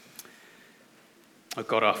Oh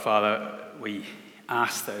God, our Father, we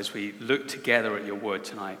ask that as we look together at your word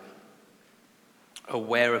tonight,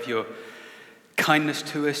 aware of your kindness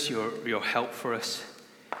to us, your help for us,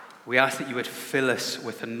 we ask that you would fill us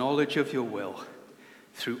with the knowledge of your will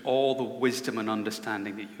through all the wisdom and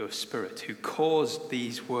understanding that your Spirit, who caused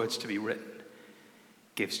these words to be written,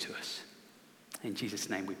 gives to us. In Jesus'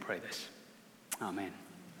 name we pray this. Amen.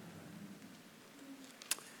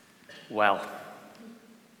 Well,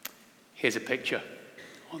 here's a picture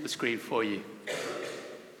on the screen for you.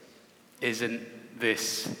 Isn't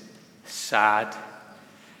this sad?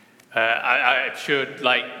 I'm sure,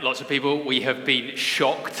 like lots of people, we have been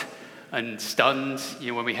shocked and stunned,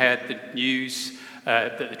 when we heard the news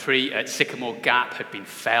that the tree at Sycamore Gap had been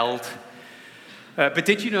felled. But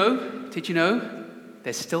did you know?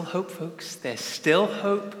 There's still hope, folks. There's still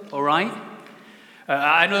hope, all right?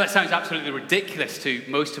 I know that sounds absolutely ridiculous to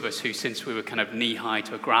most of us who, since we were kind of knee-high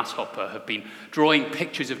to a grasshopper, have been drawing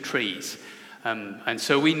pictures of trees. And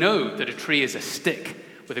so we know that a tree is a stick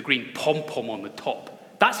with a green pom-pom on the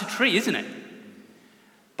top. That's a tree, isn't it?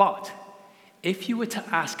 But if you were to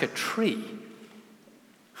ask a tree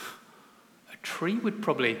would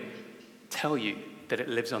probably tell you that it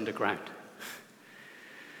lives underground.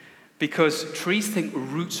 Because trees think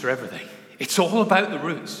roots are everything. It's all about the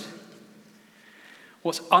roots.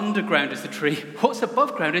 What's underground is the tree. What's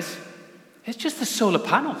above ground is it's just the solar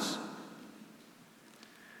panels.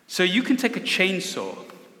 So you can take a chainsaw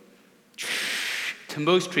to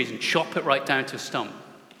most trees and chop it right down to a stump.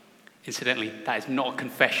 Incidentally, that is not a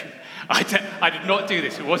confession. I did not do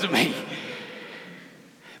this. It wasn't me.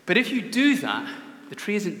 But if you do that, the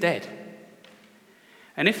tree isn't dead.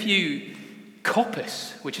 And if you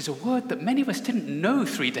coppice, which is a word that many of us didn't know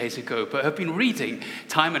 3 days ago, but have been reading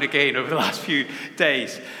time and again over the last few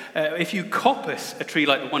days. If you coppice a tree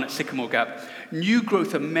like the one at Sycamore Gap, new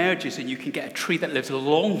growth emerges and you can get a tree that lives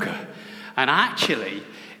longer and actually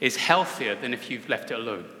is healthier than if you've left it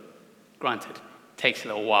alone. Granted, it takes a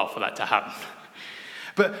little while for that to happen.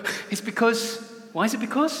 But it's why is it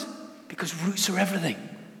because? Because roots are everything.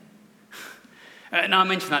 Now I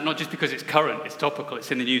mention that not just because it's current, it's topical,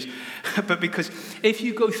 it's in the news, but because if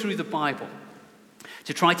you go through the Bible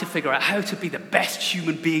to try to figure out how to be the best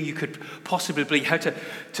human being you could possibly be, how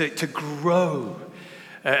to grow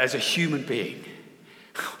as a human being,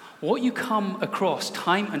 what you come across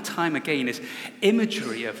time and time again is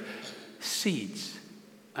imagery of seeds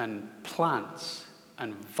and plants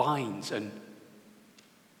and vines and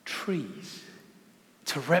trees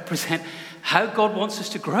to represent how God wants us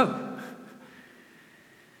to grow.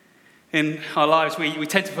 In our lives, we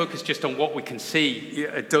tend to focus just on what we can see,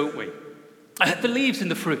 don't we? The leaves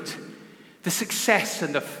and the fruit, the success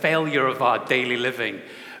and the failure of our daily living,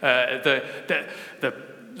 the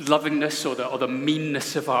lovingness or the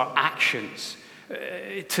meanness of our actions,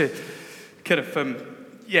 to kind of,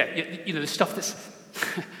 the stuff that's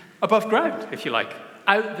above ground, if you like,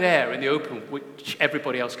 out there in the open, which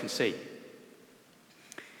everybody else can see.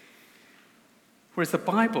 Whereas the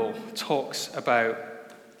Bible talks about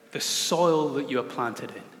the soil that you are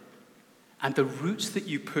planted in and the roots that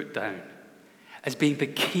you put down as being the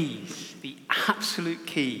keys, the absolute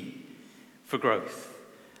key for growth.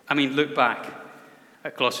 I mean, look back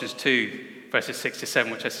at Colossians 2, verses 6 to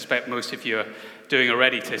 7, which I suspect most of you are doing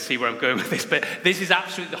already to see where I'm going with this, but this is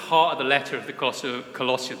absolutely the heart of the letter of the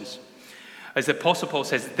Colossians. As the Apostle Paul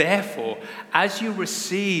says, therefore, as you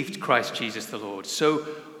received Christ Jesus the Lord, so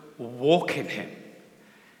walk in him,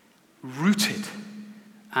 rooted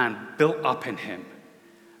and built up in him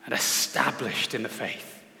and established in the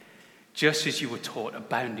faith, just as you were taught,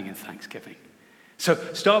 abounding in thanksgiving. So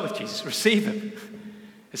start with Jesus, receive him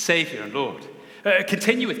as Savior and Lord.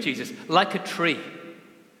 Continue with Jesus like a tree,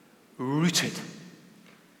 rooted.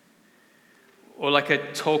 Or like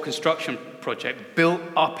a tall construction project, built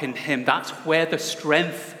up in him. That's where the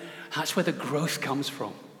strength, that's where the growth comes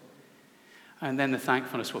from. And then the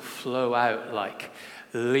thankfulness will flow out like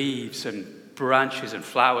leaves and branches and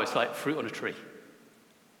flowers, like fruit on a tree.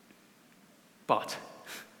 But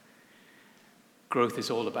growth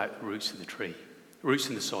is all about the roots of the tree, roots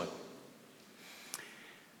in the soil.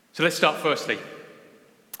 So let's start firstly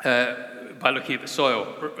by looking at the soil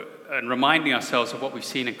and reminding ourselves of what we've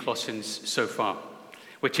seen in Colossians so far,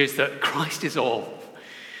 which is that Christ is all.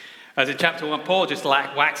 As in chapter 1, Paul just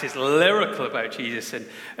waxes lyrical about Jesus, and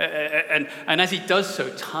as he does so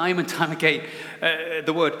time and time again,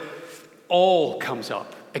 the word all comes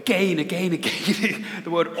up again. The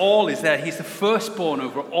word all is there. He's the firstborn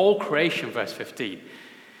over all creation, verse 15.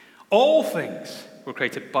 All things were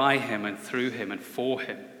created by him and through him and for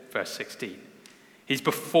him, verse 16. He's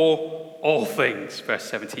before all things, verse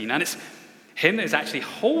 17. And Him that is actually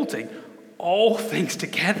holding all things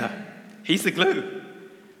together. He's the glue.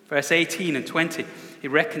 Verse 18 and 20, he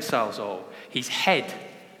reconciles all. He's head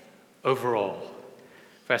over all.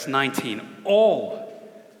 Verse 19,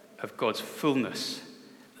 all of God's fullness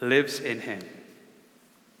lives in him.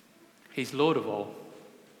 He's Lord of all,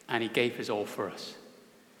 and he gave his all for us.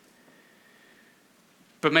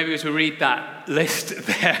 But maybe as we read that list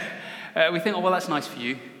there, we think, oh, well, that's nice for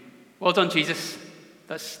you. Well done, Jesus.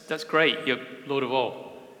 That's great. You're Lord of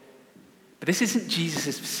all. But this isn't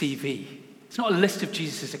Jesus' CV. It's not a list of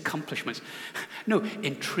Jesus' accomplishments. No,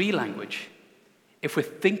 in tree language, if we're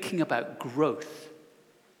thinking about growth,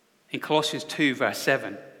 in Colossians 2, verse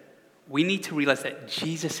 7, we need to realize that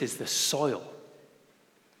Jesus is the soil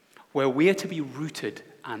where we are to be rooted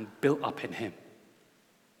and built up in him.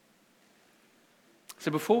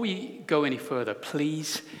 So before we go any further,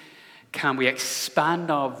 please, can we expand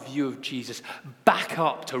our view of Jesus back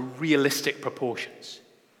up to realistic proportions?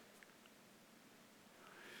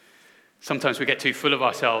 Sometimes we get too full of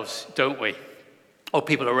ourselves, don't we? Or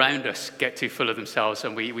people around us get too full of themselves,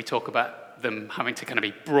 and we talk about them having to kind of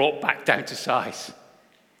be brought back down to size.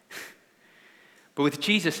 But with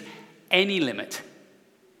Jesus, any limit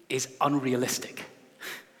is unrealistic.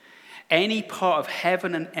 Any part of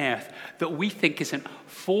heaven and earth that we think isn't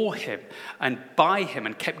for him and by him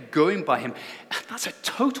and kept going by him, that's a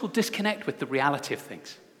total disconnect with the reality of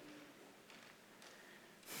things.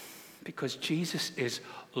 Because Jesus is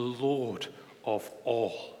Lord of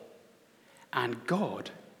all. And God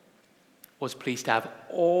was pleased to have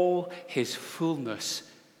all his fullness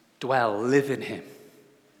live in him.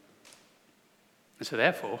 And so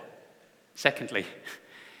therefore, secondly,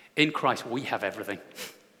 in Christ we have everything.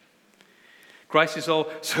 Christ is all.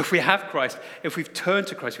 So if we have Christ, if we've turned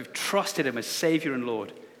to Christ, we've trusted him as Savior and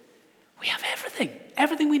Lord, we have everything.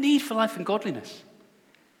 Everything we need for life and godliness.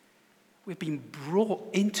 We've been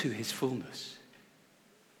brought into his fullness.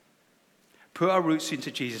 Put our roots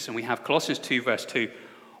into Jesus, and we have Colossians 2, verse 2,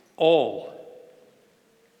 all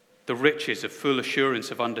the riches of full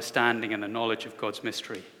assurance of understanding and the knowledge of God's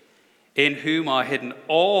mystery, in whom are hidden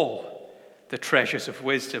all the treasures of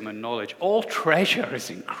wisdom and knowledge. All treasure is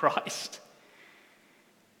in Christ.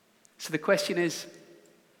 So the question is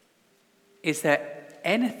there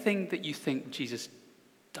anything that you think Jesus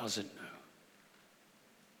doesn't know?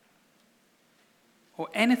 Or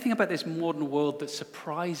anything about this modern world that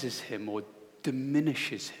surprises him or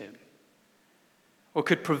diminishes him? Or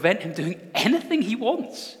could prevent him doing anything he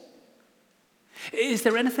wants? Is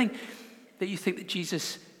there anything that you think that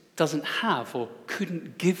Jesus doesn't have or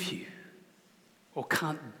couldn't give you or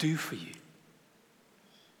can't do for you?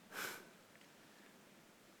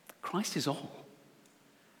 Christ is all.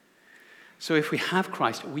 So if we have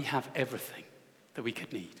Christ, we have everything that we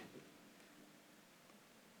could need.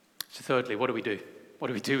 So thirdly, what do we do? What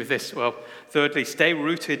do we do with this? Well, thirdly, stay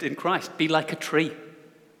rooted in Christ. Be like a tree.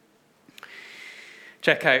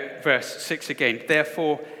 Check out verse 6 again.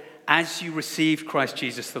 Therefore, as you received Christ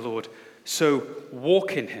Jesus the Lord, so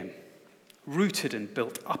walk in him, rooted and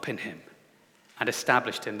built up in him, and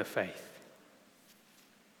established in the faith.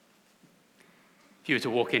 If you were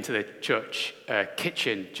to walk into the church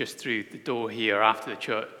kitchen just through the door here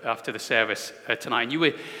after the service tonight, and you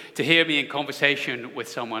were to hear me in conversation with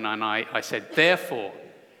someone, and I said, therefore,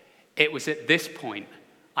 it was at this point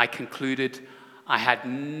I concluded I had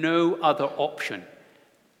no other option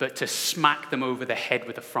but to smack them over the head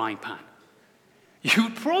with a frying pan. You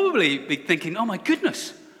would probably be thinking, oh my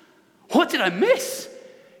goodness, what did I miss?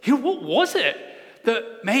 What was it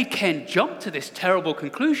that made Ken jump to this terrible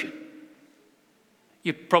conclusion?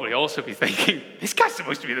 You'd probably also be thinking, this guy's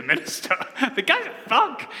supposed to be the minister. The guy's a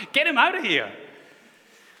thug. Get him out of here.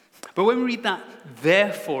 But when we read that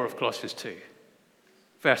therefore of Colossians 2,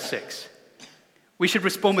 verse 6, we should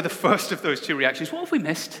respond with the first of those two reactions. What have we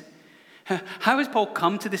missed? How has Paul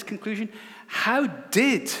come to this conclusion? How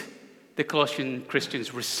did the Colossian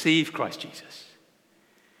Christians receive Christ Jesus?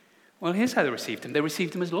 Well, here's how they received him. They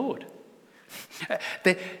received him as Lord.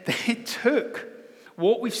 They took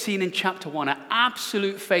what we've seen in chapter 1 at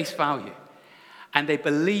absolute face value, and they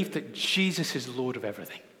believed that Jesus is Lord of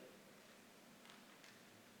everything.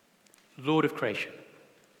 Lord of creation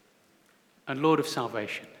and Lord of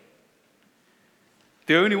salvation.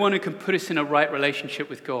 The only one who can put us in a right relationship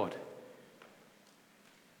with God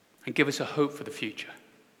and give us a hope for the future.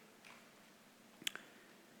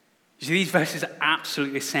 You see, these verses are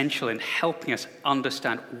absolutely essential in helping us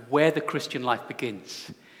understand where the Christian life begins.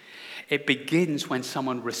 It begins when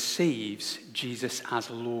someone receives Jesus as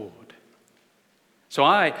Lord. So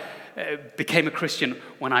I became a Christian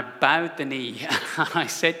when I bowed the knee and I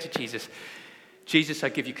said to Jesus, Jesus, I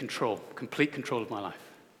give you control, complete control of my life.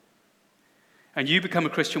 And you become a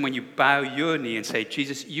Christian when you bow your knee and say,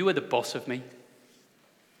 Jesus, you are the boss of me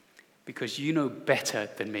because you know better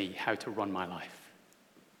than me how to run my life,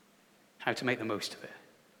 how to make the most of it.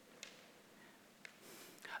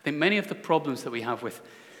 I think many of the problems that we have with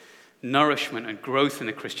nourishment and growth in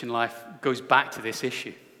the Christian life goes back to this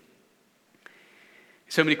issue.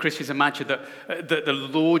 So many Christians imagine that the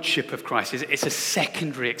lordship of Christ is a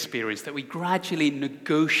secondary experience that we gradually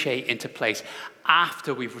negotiate into place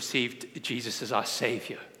after we've received Jesus as our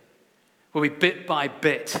Savior, where we bit by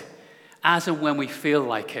bit, as and when we feel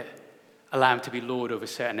like it, allow him to be Lord over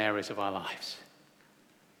certain areas of our lives.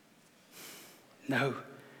 No,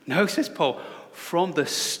 says Paul, from the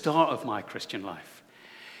start of my Christian life,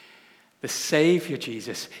 the Savior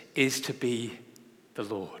Jesus is to be the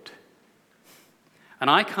Lord. And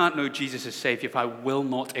I can't know Jesus as Savior if I will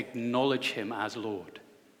not acknowledge him as Lord.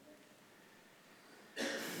 I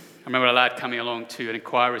remember a lad coming along to an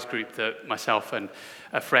inquirers group that myself and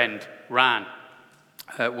a friend ran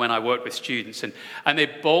when I worked with students. And they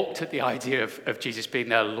balked at the idea of Jesus being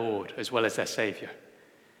their Lord as well as their Savior.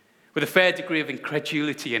 With a fair degree of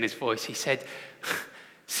incredulity in his voice, he said,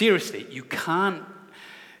 seriously, you cannot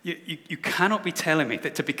be telling me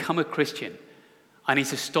that to become a Christian, I need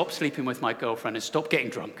to stop sleeping with my girlfriend and stop getting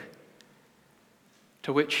drunk.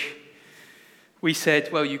 To which we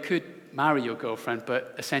said, well, you could marry your girlfriend,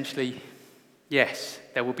 but essentially, yes,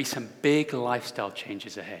 there will be some big lifestyle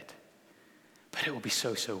changes ahead. But it will be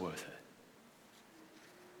so worth it.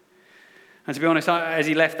 And to be honest, as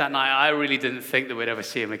he left that night, I really didn't think that we'd ever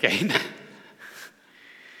see him again.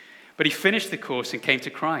 But he finished the course and came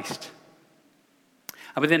to Christ.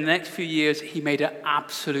 And within the next few years, he made an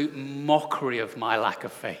absolute mockery of my lack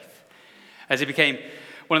of faith, as he became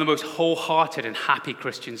one of the most wholehearted and happy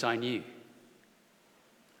Christians I knew.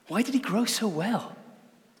 Why did he grow so well?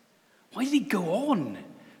 Why did he go on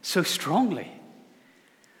so strongly?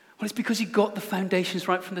 Well, it's because he got the foundations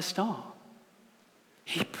right from the start.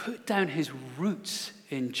 He put down his roots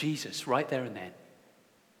in Jesus right there and then.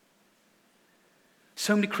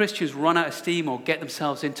 So many Christians run out of steam or get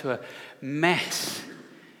themselves into a mess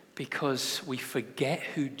because we forget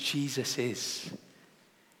who Jesus is.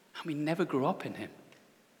 And we never grew up in him.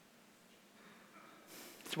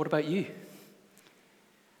 So what about you?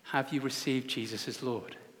 Have you received Jesus as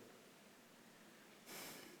Lord?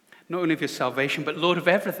 Not only of your salvation, but Lord of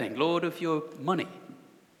everything. Lord of your money.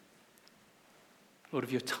 Lord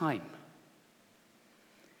of your time.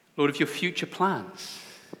 Lord of your future plans.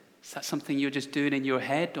 Is that something you're just doing in your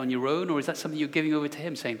head on your own? Or is that something you're giving over to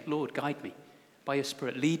him, saying, Lord, guide me. By your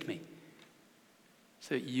Spirit, lead me.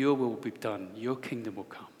 So that your will be done. Your kingdom will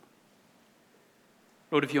come.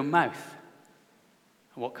 Lord of your mouth.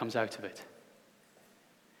 And what comes out of it.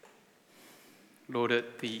 Lord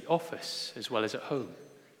at the office as well as at home.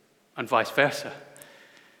 And vice versa.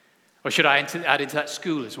 Or should I add into that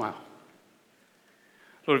school as well?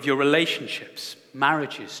 Lord of your relationships,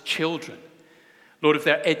 marriages, children. Lord of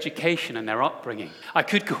their education and their upbringing. I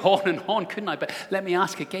could go on and on, couldn't I? But let me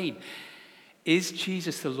ask again. Is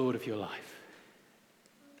Jesus the Lord of your life?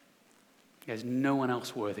 There's no one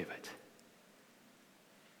else worthy of it.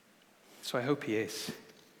 So I hope he is.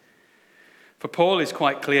 For Paul is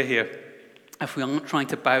quite clear here. If we aren't trying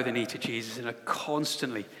to bow the knee to Jesus and are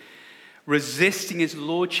constantly resisting his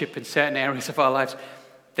lordship in certain areas of our lives,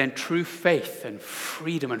 then true faith and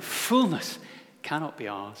freedom and fullness cannot be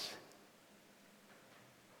ours.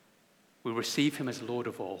 We receive him as Lord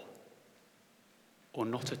of all, or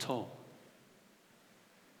not at all.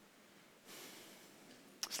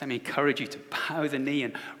 So let me encourage you to bow the knee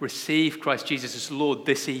and receive Christ Jesus as Lord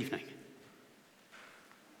this evening.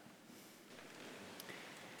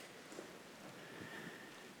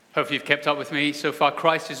 Hopefully you've kept up with me so far.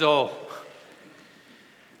 Christ is all.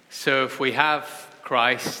 So if we have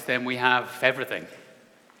Christ, then we have everything.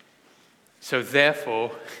 So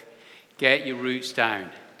therefore, get your roots down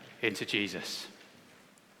into Jesus.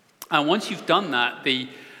 And once you've done that, the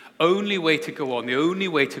only way to go on, the only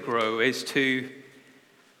way to grow is to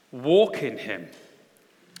walk in him.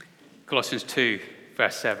 Colossians 2,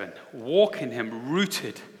 verse 7. Walk in him,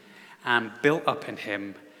 rooted and built up in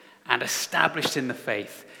him and established in the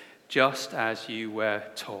faith, just as you were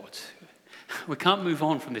taught. We can't move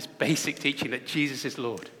on from this basic teaching that Jesus is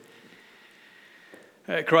Lord.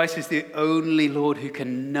 Christ is the only Lord who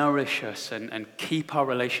can nourish us and keep our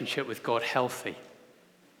relationship with God healthy.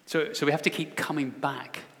 So we have to keep coming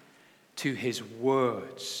back to his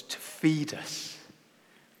words to feed us.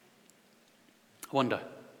 I wonder,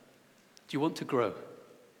 do you want to grow?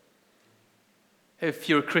 If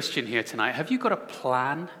you're a Christian here tonight, have you got a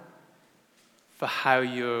plan for how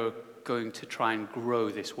you're going to try and grow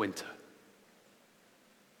this winter?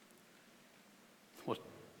 Well,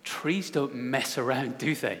 trees don't mess around,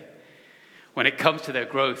 do they? When it comes to their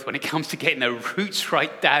growth, when it comes to getting their roots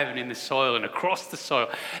right down in the soil and across the soil,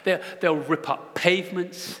 they'll rip up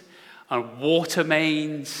pavements and water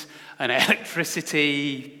mains and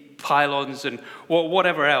electricity pylons and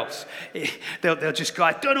whatever else. They'll just go,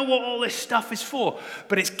 I don't know what all this stuff is for,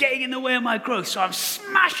 but it's getting in the way of my growth, so I'm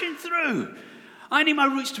smashing through. I need my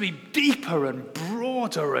roots to be deeper and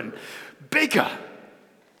broader and bigger.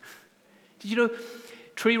 Did you know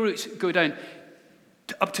tree roots go down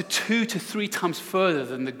up to 2 to 3 times further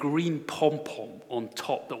than the green pom-pom on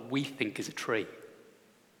top that we think is a tree?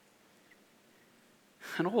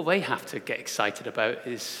 And all they have to get excited about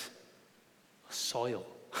is soil.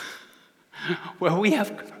 Well, we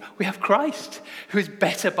have Christ, who is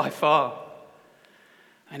better by far,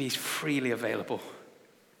 and he's freely available.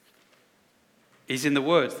 He's in the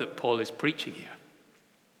words that Paul is preaching here.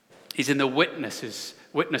 He's in the witness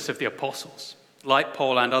of the apostles, like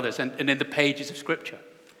Paul and others, and in the pages of Scripture.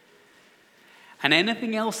 And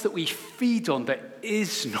anything else that we feed on that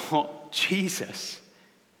is not Jesus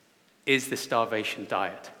is the starvation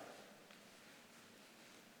diet.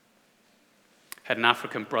 Had an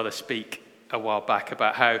African brother speak a while back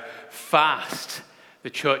about how fast the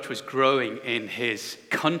church was growing in his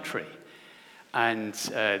country. And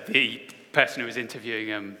the person who was interviewing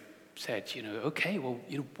him said, okay, well,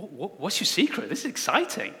 what's your secret? This is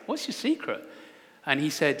exciting. What's your secret? And he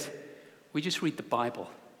said, we just read the Bible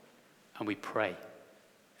and we pray.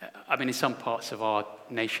 I mean, in some parts of our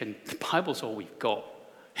nation, the Bible's all we've got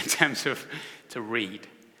in terms of to read.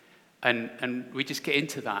 And we just get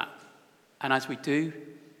into that. And as we do,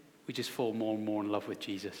 we just fall more and more in love with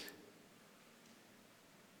Jesus.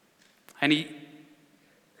 And he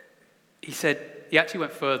said, he actually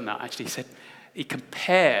went further than that, actually. He said, he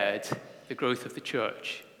compared the growth of the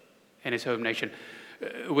church in his home nation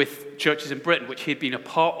with churches in Britain, which he'd been a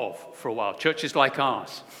part of for a while, churches like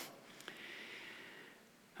ours.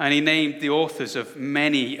 And he named the authors of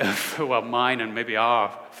many of, mine and maybe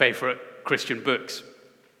our favorite Christian books,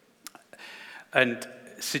 and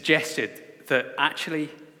suggested that actually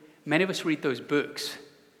many of us read those books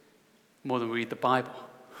more than we read the Bible.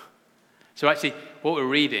 So actually, what we're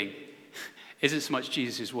reading isn't so much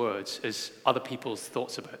Jesus' words as other people's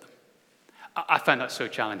thoughts about them. I found that so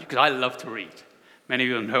challenging because I love to read. Many of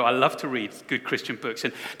you know I love to read good Christian books,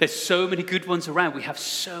 and there's so many good ones around. We have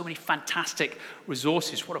so many fantastic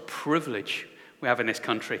resources. What a privilege we have in this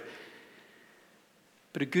country.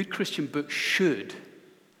 But a good Christian book should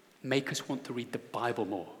make us want to read the Bible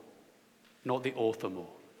more, not the author more.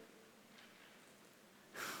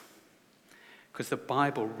 Because the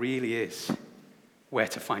Bible really is where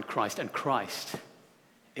to find Christ, and Christ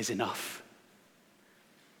is enough.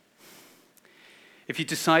 If you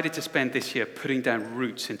decided to spend this year putting down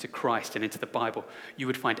roots into Christ and into the Bible, you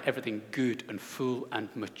would find everything good and full and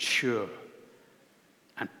mature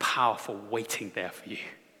and powerful waiting there for you.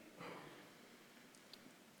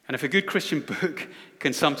 And if a good Christian book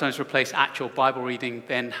can sometimes replace actual Bible reading,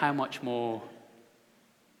 then how much more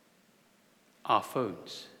our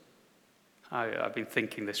phones? I've been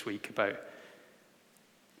thinking this week about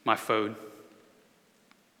my phone.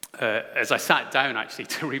 As I sat down, actually,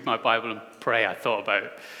 to read my Bible and pray, I thought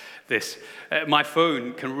about this. My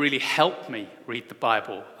phone can really help me read the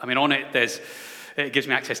Bible. I mean, on it gives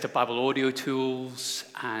me access to Bible audio tools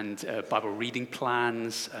and Bible reading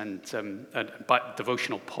plans and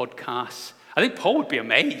devotional podcasts. I think Paul would be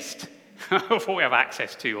amazed of what we have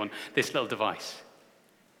access to on this little device.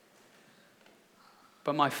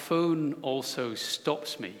 But my phone also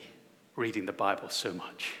stops me reading the Bible so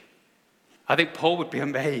much. I think Paul would be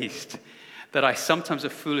amazed that I sometimes are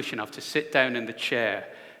foolish enough to sit down in the chair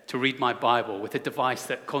to read my Bible with a device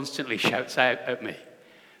that constantly shouts out at me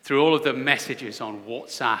through all of the messages on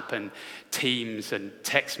WhatsApp and Teams and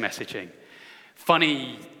text messaging,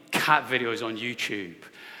 funny cat videos on YouTube,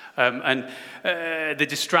 and the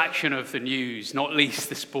distraction of the news, not least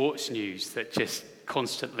the sports news that just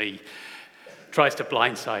constantly tries to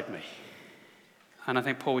blindside me. And I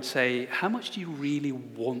think Paul would say, how much do you really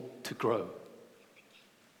want to grow?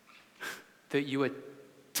 That you are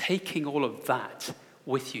taking all of that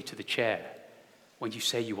with you to the chair when you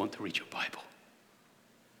say you want to read your Bible.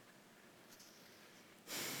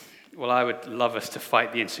 Well, I would love us to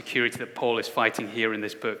fight the insecurity that Paul is fighting here in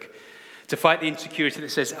this book. To fight the insecurity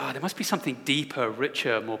that says, there must be something deeper,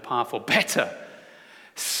 richer, more powerful, better,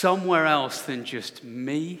 somewhere else than just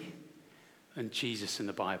me and Jesus in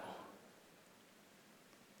the Bible.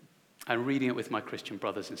 And reading it with my Christian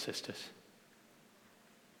brothers and sisters.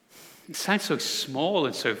 It sounds so small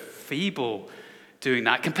and so feeble doing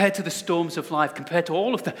that compared to the storms of life, compared to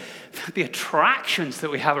all of the attractions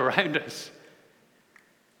that we have around us.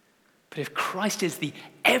 But if Christ is the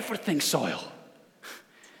everything soil,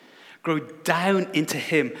 grow down into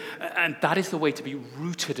him, and that is the way to be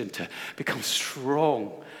rooted and to become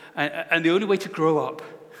strong, and the only way to grow up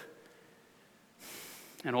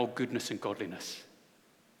in all goodness and godliness.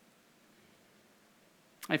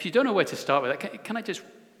 And if you don't know where to start with that, can I just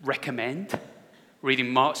recommend reading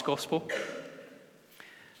Mark's Gospel?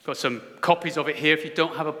 I've got some copies of it here. If you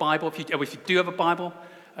don't have a Bible, if you do have a Bible,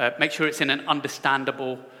 make sure it's in an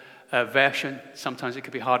understandable version. Sometimes it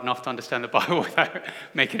can be hard enough to understand the Bible without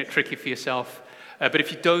making it tricky for yourself. But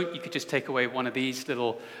if you don't, you could just take away one of these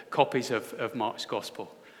little copies of Mark's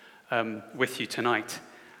Gospel with you tonight,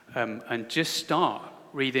 and just start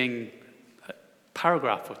reading a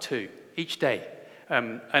paragraph or two each day.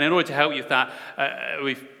 And in order to help you with that,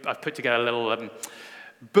 I've put together a little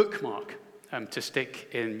bookmark to stick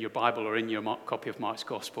in your Bible or in your copy of Mark's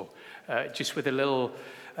Gospel, just with a little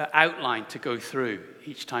outline to go through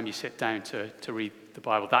each time you sit down to read the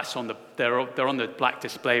Bible. That's they're on the black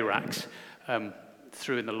display racks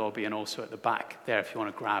through in the lobby and also at the back there if you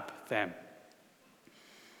want to grab them.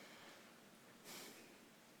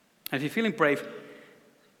 And if you're feeling brave,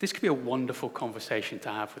 this could be a wonderful conversation to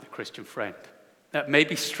have with a Christian friend.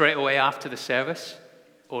 Maybe straight away after the service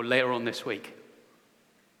or later on this week.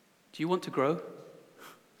 Do you want to grow?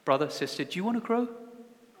 Brother, sister, do you want to grow?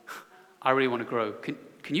 I really want to grow.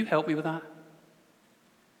 Can you help me with that?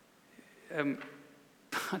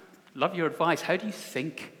 I'd love your advice. How do you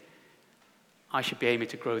think I should be aiming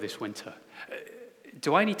to grow this winter?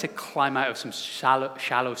 Do I need to climb out of some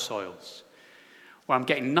shallow soils where I'm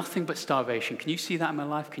getting nothing but starvation? Can you see that in my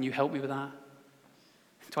life? Can you help me with that?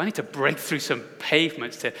 Do I need to break through some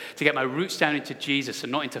pavements to get my roots down into Jesus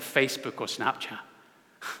and not into Facebook or Snapchat?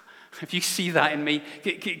 If you see that in me,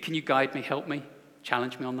 can you guide me, help me,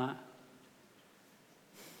 challenge me on that?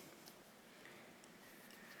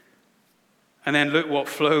 And then look what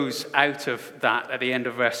flows out of that at the end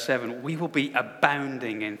of verse 7. We will be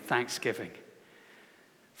abounding in thanksgiving.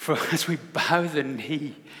 For as we bow the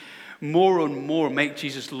knee, more and more make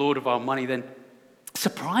Jesus Lord of our money, then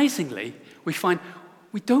surprisingly, we find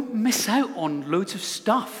we don't miss out on loads of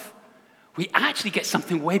stuff. We actually get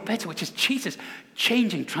something way better, which is Jesus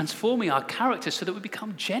changing, transforming our character so that we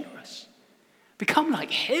become generous, become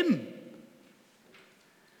like him.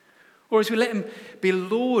 Or as we let him be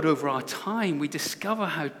Lord over our time, we discover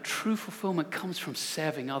how true fulfillment comes from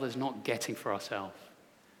serving others, not getting for ourselves.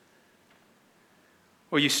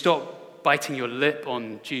 Or you stop biting your lip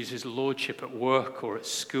on Jesus' lordship at work or at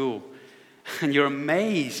school, and you're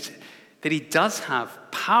amazed that he does have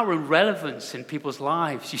power and relevance in people's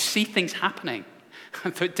lives. You see things happening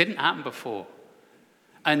that didn't happen before.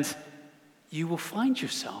 And you will find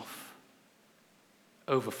yourself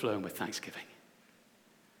overflowing with thanksgiving.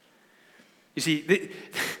 You see,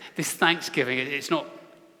 this Thanksgiving, it's not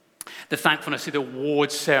the thankfulness of the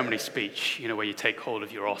awards ceremony speech, where you take hold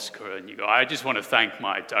of your Oscar and you go, I just want to thank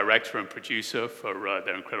my director and producer for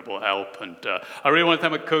their incredible help. And I really want to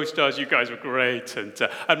thank my co-stars. You guys were great. And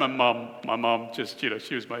my mom just,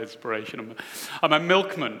 she was my inspiration. I'm a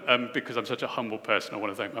milkman because I'm such a humble person. I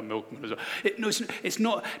want to thank my milkman as well. It's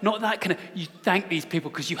not that kind of, you thank these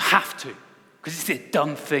people because you have to. Because it's a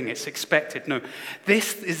done thing, it's expected. No,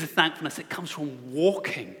 this is the thankfulness that comes from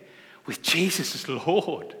walking with Jesus as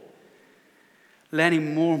Lord.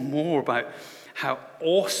 Learning more and more about how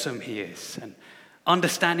awesome he is and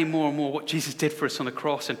understanding more and more what Jesus did for us on the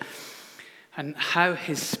cross and how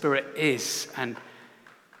his Spirit is and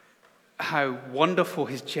how wonderful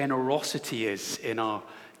his generosity is in our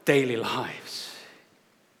daily lives.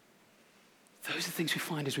 Those are the things we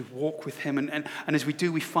find as we walk with him. And as we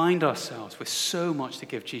do, we find ourselves with so much to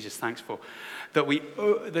give Jesus thanks for that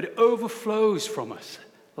it overflows from us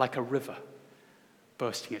like a river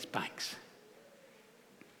bursting its banks.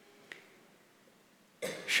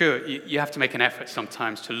 Sure, you have to make an effort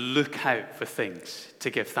sometimes to look out for things to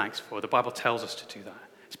give thanks for. The Bible tells us to do that,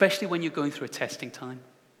 especially when you're going through a testing time.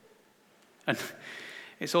 And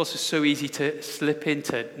it's also so easy to slip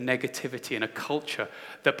into negativity in a culture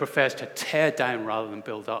that prefers to tear down rather than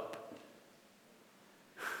build up.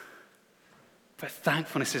 But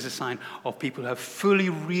thankfulness is a sign of people who have fully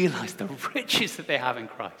realized the riches that they have in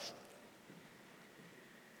Christ.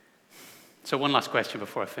 So one last question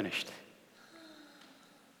before I finished.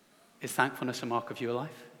 Is thankfulness a mark of your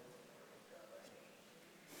life?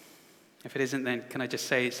 If it isn't, then can I just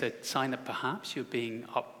say it's a sign that perhaps you're being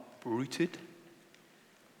uprooted?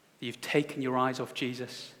 You've taken your eyes off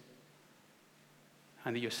Jesus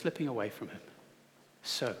and that you're slipping away from him.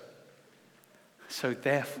 So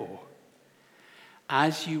therefore,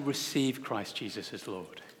 as you receive Christ Jesus as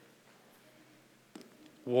Lord,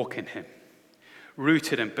 walk in him,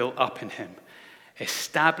 rooted and built up in him,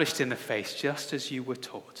 established in the faith just as you were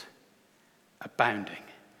taught, abounding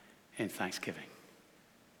in thanksgiving.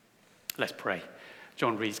 Let's pray.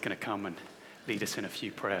 John Reed's going to come and lead us in a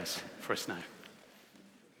few prayers for us now.